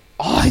គាត់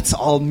Oh, it's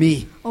all me.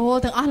 អូ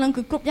ទាំងអស់ហ្នឹង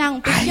គឺគ្រប់យ៉ាង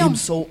ពី I ខ្ញុំ am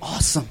so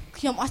awesome.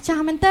 ខ្ញុំអស្ចារ្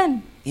យមែនទែន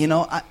You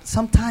know,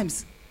 sometimes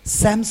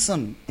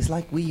Samson is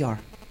like we are.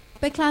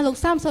 ពេលខ្លះលោក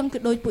សាមសុនគឺ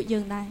ដូចពួកយើ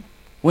ងដែរ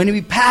When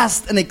we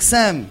passed an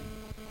exam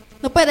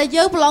នៅពេលដែល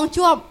យើងប្រឡង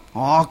ជាប់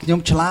ខ្ញុំ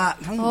ឆ្លាត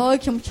អូយ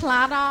ខ្ញុំឆ្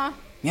លាត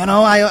You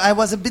know, I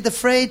was a bit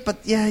afraid, but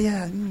yeah.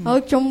 អូយ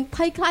ខ្ញុំ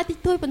ភ័យខ្លាចតិច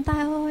តួចប៉ុន្តែ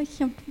អូយខ្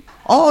ញុំ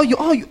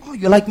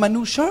you like my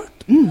new shirt?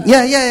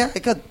 Yeah. I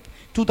got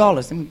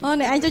 $2. អូ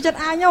នេះឯងចូលចិត្ត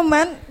អាវខ្ញុំ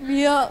មែន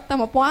វាតែ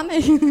 1,000 ទេ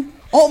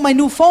Oh, my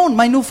new phone.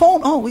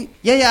 Oh,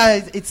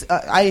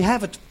 I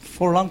have it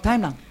for a long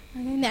time now.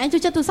 នេះឯងចូ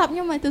លចិត្តទូរស័ព្ទខ្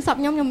ញុំហើយទូរស័ព្ទ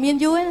ខ្ញុំមាន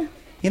យូរហើយ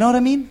You know what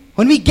I mean?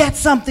 When we get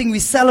something, we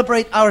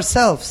celebrate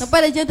ourselves. ទៅពេ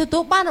លដែលយើងទទួ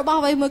លបានរបស់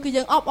អ្វីមួយគឺ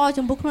យើងអបអរ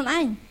ចំពោះខ្លួនឯ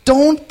ង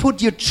Don't put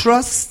your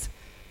trust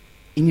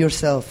in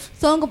yourself.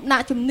 សូមកុំដា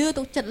ក់ជំនឿ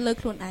ទុកចិត្តលើ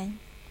ខ្លួនឯង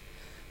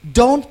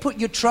Don't put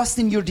your trust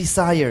in your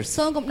desires.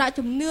 សូមកុំដាក់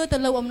ជំនឿទៅ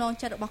លើបំណង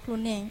ចិត្តរបស់ខ្លួ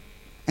នឯង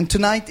And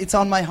tonight it's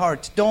on my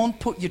heart. Don't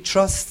put your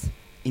trust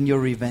in your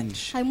revenge.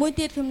 ហើយមួយ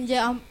ទៀតខ្ញុំនិយា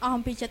យអំ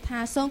ពីចិត្តថា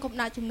សូមកុំ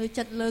ដាក់ជំនឿ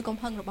ចិត្តលើកំ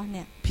ហឹងរបស់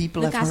អ្នក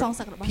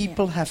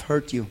People have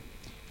hurt you.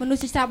 មនុស្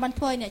សជាច្រើនបាន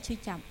ធ្វើឲ្យអ្នកឈឺ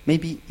ចាប់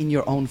Maybe in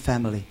your own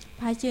family.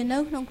 ហើយជានៅ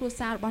ក្នុងគ្រួ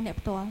សាររបស់អ្នក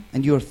ផ្ទាល់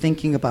And you're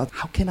thinking about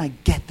how can I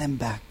get them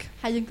back?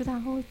 ហើយយើងគិតថា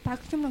អូយតើ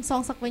ខ្ញុំនឹងស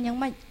ងសឹកវិញយ៉ាង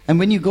ម៉េច And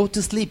when you go to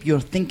sleep,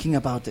 you're thinking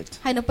about it.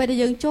 ហើយនៅពេលដែល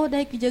យើងចូល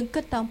ដេកគឺយើង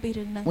គិតតែអំពី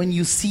រឿងហ្នឹង When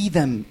you see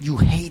them, you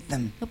hate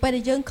them. នៅពេល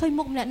ដែលយើងឃើញ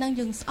មុខម្នាក់ហ្នឹង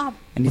យើងស្អប់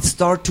And it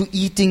start to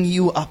eating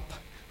you up.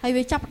 ហើយ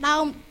វាចាប់ដើ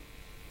ម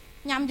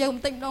ញ៉ាំយើងប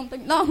ន្តិចម្ដ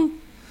ង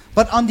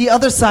But on the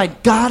other side,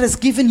 God has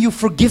given you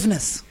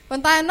forgiveness. ប៉ុ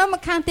ន្តែនៅម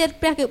កខាងទៀត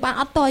ព្រះគឺបាន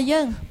អត់ទោសយើ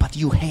ង But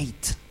you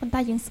hate. ប៉ុន្តែ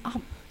យើងស្អ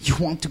ប់ You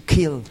want to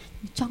kill.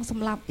 ចង់ស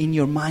ម្លាប់ In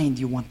your mind,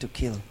 you want to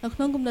kill. នៅក្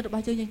នុងគំនិតរប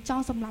ស់យើងច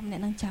ង់សម្លាប់អ្នក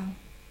ហ្នឹងចោល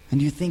And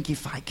you think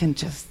if I can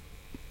just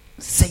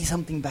say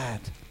something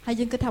bad. ហើយ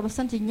យើងគិតថាបើ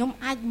សិនជាខ្ញុំ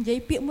អាចនិយាយ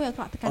ពាក្យមួយអា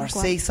ក្រក់ទៅកាន់គាត់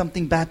Or say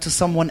something bad to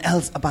someone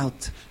else about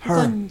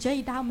គាត់ her. និយាយ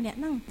ដើមម្នាក់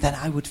ហ្នឹង Then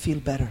I would feel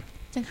better.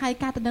 ចឹងហើយ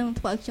ការទៅនឹង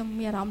ធ្វើឲ្យខ្ញុំ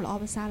មានអារម្មណ៍ល្អ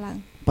ប្រសើរឡើង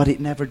But it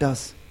never does.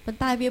 ប៉ុន្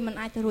តែវាមិន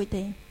អាចទៅរួច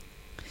ទេ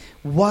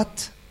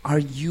What are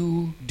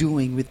you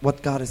doing with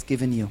what God has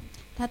given you?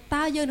 ថា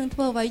តើយើងនឹងធ្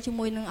វើអ្វីជា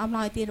មួយនឹងអំ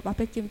ណោយទានរបស់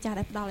ព្រះជាម្ចាស់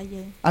ដែលផ្ដល់ឲ្យ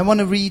យើង I want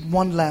to read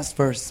one last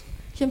verse.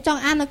 ខ្ញុំចង់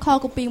អាននៅខ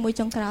គម្ពីរមួយ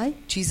ចុងក្រោយ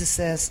Jesus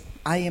says,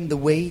 I am the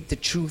way, the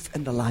truth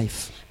and the life.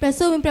 ព្រះ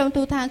សូរមានព្រះបន្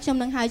ទូលថាខ្ញុំ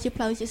នឹងហើយជា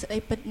ផ្លូវជាសេចក្តី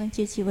ពិតនិង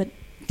ជាជីវិត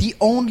The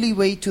only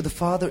way to the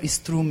Father is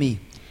through me.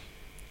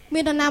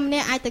 មាននរណាម្នា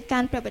ក់អាចទៅកា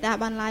ន់ព្រះបិតា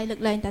បានឡើយលើក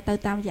លែងតែទៅ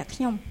តាមរយៈខ្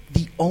ញុំ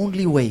The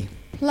only way.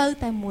 ផ្លូវ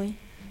តែមួយ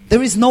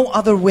There is no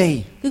other way.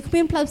 គឺគ្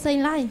មានផ្លូវផ្សេង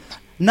ឡើយ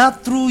Not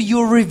through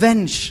your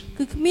revenge.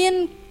 គឺគ្មាន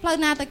ផ្លូវ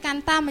ណាទៅកាន់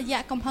តាមរយៈ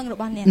កំហឹងរ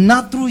បស់អ្នក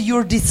Not through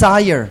your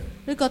desire.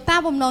 ឬក៏តា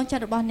មបំណងចិ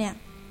ត្តរបស់អ្នក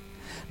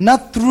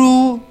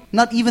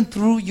Not even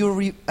through your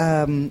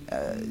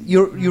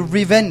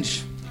revenge.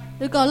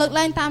 ឬក៏លើក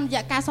លែងតាមរ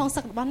យៈការសងសឹ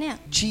ករបស់អ្នក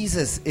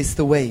Jesus is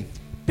the way.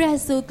 ព្រះយេ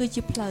ស៊ូវគឺ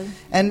ជាផ្លូវ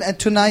And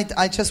tonight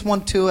I just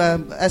want to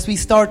as we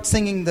start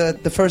singing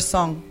the first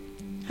song.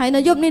 ហើយ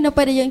នៅយប់នេះនៅ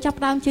ពេលដែលយើងចាប់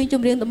ផ្ដើមជើងច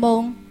ម្រៀងដំបូ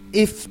ង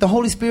If the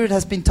Holy Spirit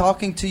has been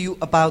talking to you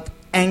about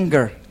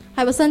anger.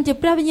 ហើយបើសិនជា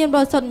ព្រះវិញ្ញាណប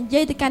រិសុទ្ធនិ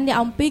យាយទៅកាន់អ្នក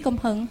អំពីកំ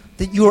ហឹង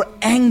That you're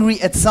angry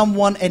at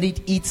someone and it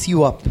eats you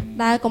up.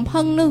 ដែលកំ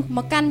ហឹងនោះម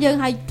កកាន់យើង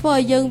ហើយធ្វើឲ្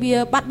យយើងវា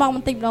បាត់បង់ប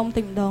ន្តិចម្ដ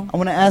ង I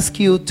want to ask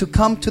you to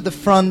come to the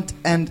front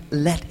and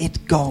let it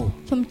go.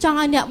 ខ្ញុំចង់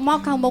ឲ្យអ្នកមក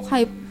ខាងមុខហើ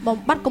យបំ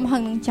បត្តិកំហឹ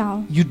ងនឹងចោល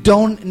You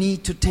don't need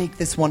to take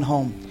this one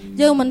home.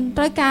 យើងមិន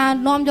ត្រូវការ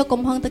នាំយក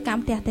កំហឹងទៅកាន់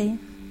ផ្ទះទេ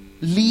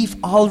Leave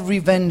all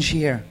revenge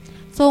here.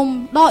 សូម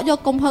ដកយក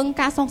កំហឹង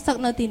ការសងសឹក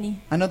នៅទីនេះ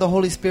I know the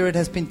Holy Spirit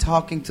has been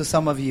talking to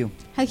some of you.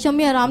 ហើយខ្ញុំ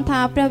មានអារម្មណ៍ថា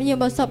ព្រះវិញ្ញាណ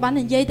បរិសុទ្ធបាន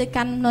និយាយទៅ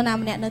កាន់នរណា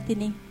ម្នាក់នៅទី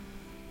នេះ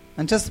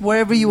And just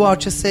wherever you are,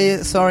 just say,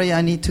 sorry,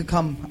 I need to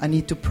come. I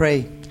need to pray.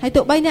 ហើយ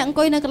ទោះបីអ្នកអង្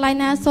គុយនៅកន្លែង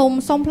ណាសូម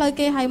សុំផ្លូវ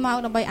គេឲ្យមក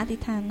ដើម្បីអធិ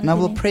ដ្ឋាន And I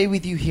will pray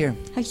with you here.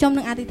 ហើយខ្ញុំ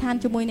នឹងអធិដ្ឋាន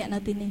ជាមួយអ្នកនៅ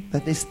ទីនេះ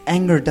That this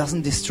anger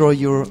doesn't destroy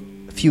your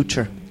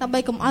future. ដើម្បី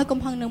កុំឲ្យកំ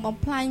ហឹងនឹងបំ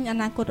ផ្លាញអ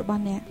នាគតរប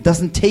ស់អ្នក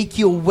Doesn't take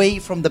you away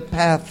from the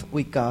path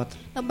with God.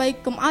 ដើម្បី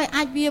កុំឲ្យ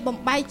អាចវាបំ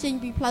បែកចេញ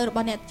ពីផ្លូវរប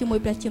ស់អ្នកជាមួយ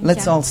ព្រះជាម្ចាស់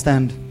Let's all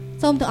stand.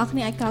 សូមទាំងអស់គ្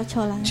នាឲ្យក្រោកឈ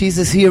រឡើង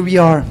Jesus, here we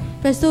are.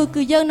 ព្រះសូរ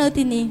គឺយើងនៅ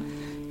ទីនេះ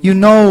You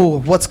know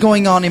what's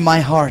going on in my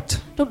heart.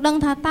 លោកដឹង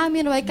ថាតើ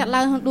មានអ្វីកើត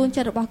ឡើងក្នុងដួង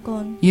ចិត្តរបស់កូ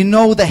ន You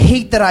know the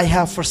hate that I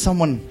have for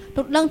someone.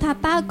 លោកដឹងថា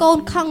តើកូន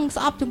ខឹង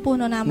ស្អប់ចំពោះ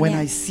នរណាម្ When នា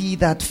ក់ I see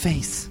that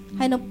face,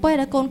 ហើយនៅពេល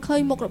ដែលកូនឃើញ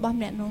មុខរបស់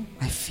ម្នាក់នោះ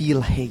I feel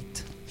hate.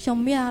 ខ្ញុំ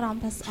មានអារម្ម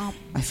ណ៍ថាស្អប់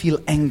I feel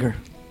anger.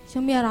 ខ្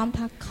ញុំមានអារម្មណ៍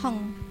ថាខឹង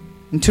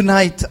And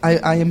tonight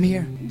I am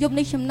here. យប់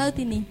នេះខ្ញុំនៅ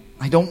ទីនេះ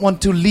I don't want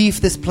to leave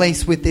this place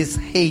with this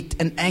hate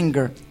and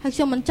anger. ហើយខ្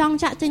ញុំមិនចង់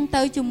ចាក់ចេញ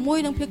ទៅជាមួយ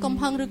នឹងភាពកំ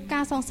ហឹងឬ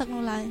ការសងសឹក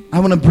នោះឡើយ I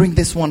want to bring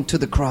this one to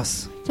the cross.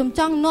 ខ្ញុំ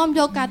ចង់នាំ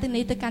យកការទាំង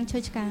នេះទៅកាន់ឈើ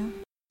ឆ្កាង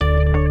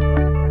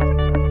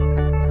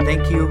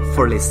Thank you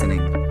for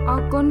listening. អ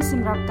រគុណស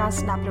ម្រាប់ការ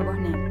ស្ដាប់របស់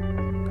អ្នក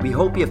We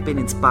hope you have been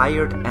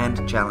inspired and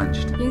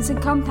challenged. យើងស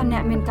ង្ឃឹមថាអ្ន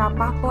កមានការ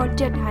ប៉ះពាល់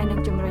ចិត្តហើយនឹង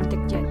ជំរុញទឹ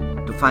កចិត្ត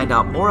To find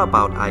out more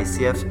about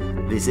ICF,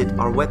 visit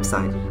our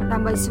website. ដើ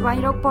ម្បីស្វែង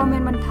រកព័ត៌មា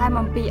នបន្ថែម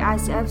អំពី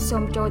ICF សូ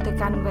មចូលទៅ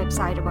កាន់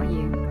website របស់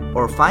យើង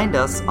Or find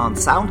us on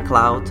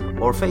SoundCloud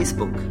or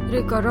Facebook. ឬ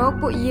ក៏រក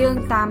ពួកយើង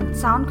តាម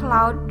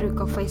SoundCloud ឬ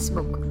ក៏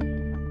Facebook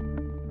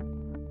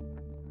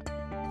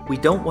We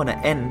don't want to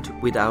end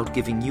without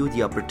giving you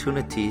the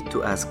opportunity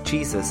to ask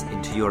Jesus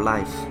into your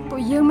life. ពួ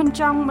កយើងមិន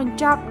ចង់បញ្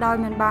ចប់ដោយ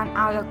មិនបាន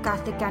ឲ្យឱកាស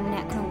ទៅកាន់អ្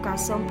នកក្នុងការ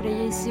សូមព្រះ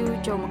យេស៊ូវ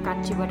ចូលមកកា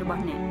ន់ជីវិតរប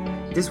ស់អ្នក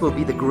This will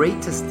be the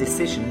greatest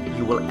decision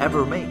you will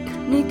ever make.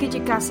 នេះគឺ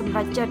ជាការសម្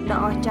រេចចិត្តដ៏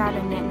អស្ចារ្យ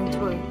ដែលអ្នកនឹង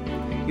ធ្វើ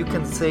You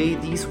can say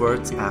these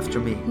words after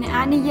me. អ្នក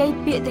អាចនិយាយ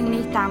ពាក្យទាំង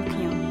នេះតាមខ្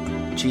ញុំ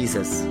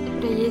Jesus,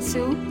 ព្រះយេ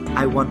ស៊ូវ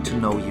I want to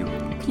know you.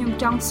 ខ្ញុំ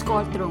ចង់ស្គា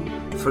ល់ទ្រង់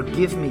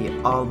Forgive me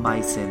all my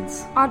sins.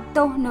 អត់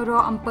ទោសនៅរា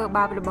ល់អំពើ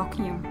បាបរបស់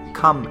ខ្ញុំ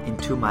Come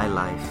into my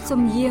life. សូ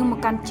មយាងមក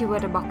កាន់ជីវិ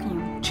តរបស់ខ្ញុំ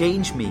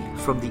Change me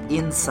from the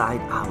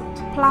inside out.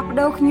 ផ្លាស់ប្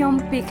ដូរខ្ញុំ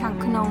ពីខាង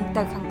ក្នុង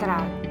ទៅខាងក្រៅ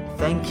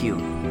Thank you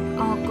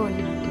អរគុណ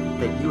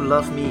that you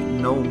love me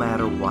no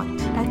matter what.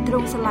 ដែលទ្រ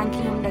ង់ស្រឡាញ់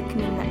ខ្ញុំដោយគ្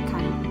មានលក្ខខ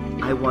ណ្ឌ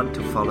I want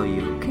to follow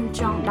you. ខ្ញុំ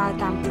ចង់ដើរ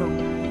តាមទ្រង់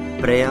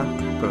Prea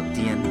pro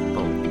tien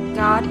po.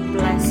 God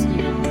bless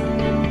you